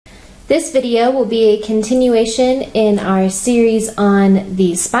This video will be a continuation in our series on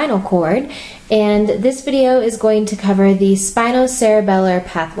the spinal cord, and this video is going to cover the spinocerebellar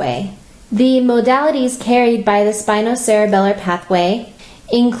pathway. The modalities carried by the spinocerebellar pathway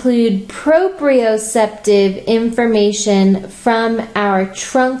include proprioceptive information from our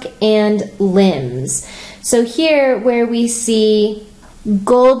trunk and limbs. So here where we see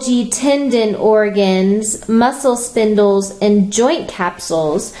Golgi tendon organs, muscle spindles, and joint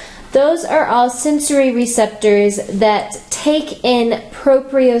capsules, those are all sensory receptors that take in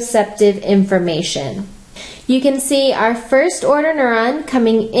proprioceptive information. You can see our first order neuron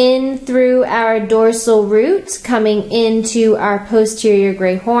coming in through our dorsal root, coming into our posterior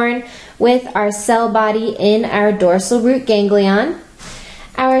gray horn with our cell body in our dorsal root ganglion.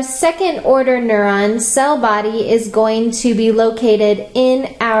 Our second order neuron cell body is going to be located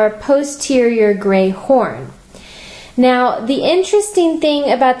in our posterior gray horn. Now, the interesting thing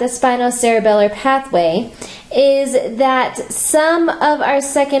about the spinocerebellar pathway is that some of our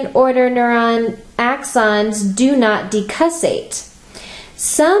second order neuron axons do not decussate.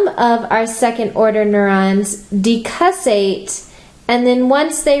 Some of our second order neurons decussate, and then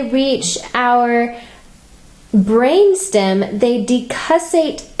once they reach our brainstem, they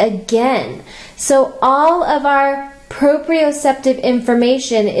decussate again. So all of our proprioceptive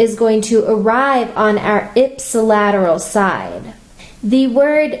information is going to arrive on our ipsilateral side. The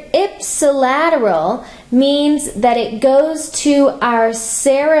word ipsilateral means that it goes to our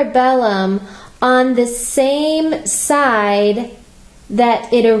cerebellum on the same side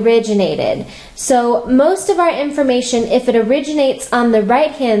that it originated. So most of our information, if it originates on the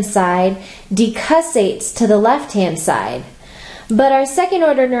right-hand side, decussates to the left-hand side. But our second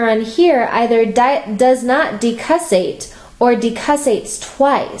order neuron here either does not decussate or decussates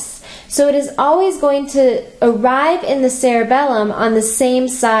twice. So it is always going to arrive in the cerebellum on the same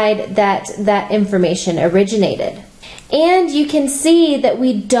side that information originated. And you can see that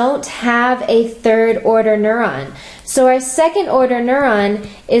we don't have a third order neuron. So our second order neuron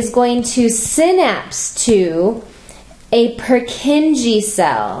is going to synapse to a Purkinje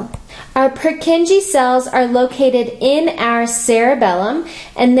cell. Our Purkinje cells are located in our cerebellum,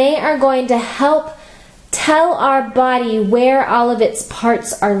 and they are going to help tell our body where all of its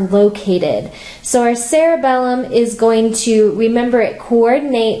parts are located. So our cerebellum is going to, remember, it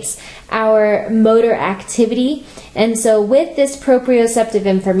coordinates our motor activity, and so with this proprioceptive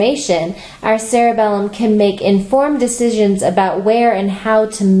information, our cerebellum can make informed decisions about where and how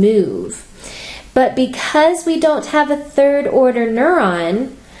to move. But because we don't have a third order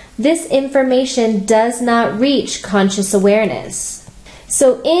neuron, this information does not reach conscious awareness.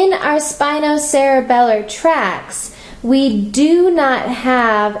 So in our spinocerebellar tracts, we do not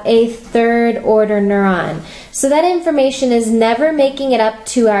have a third order neuron. So that information is never making it up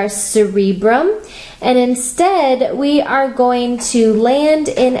to our cerebrum, and instead we are going to land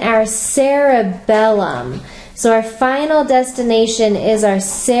in our cerebellum. So our final destination is our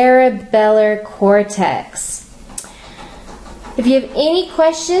cerebellar cortex. If you have any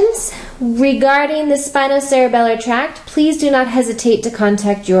questions regarding the spinocerebellar tract, please do not hesitate to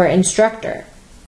contact your instructor.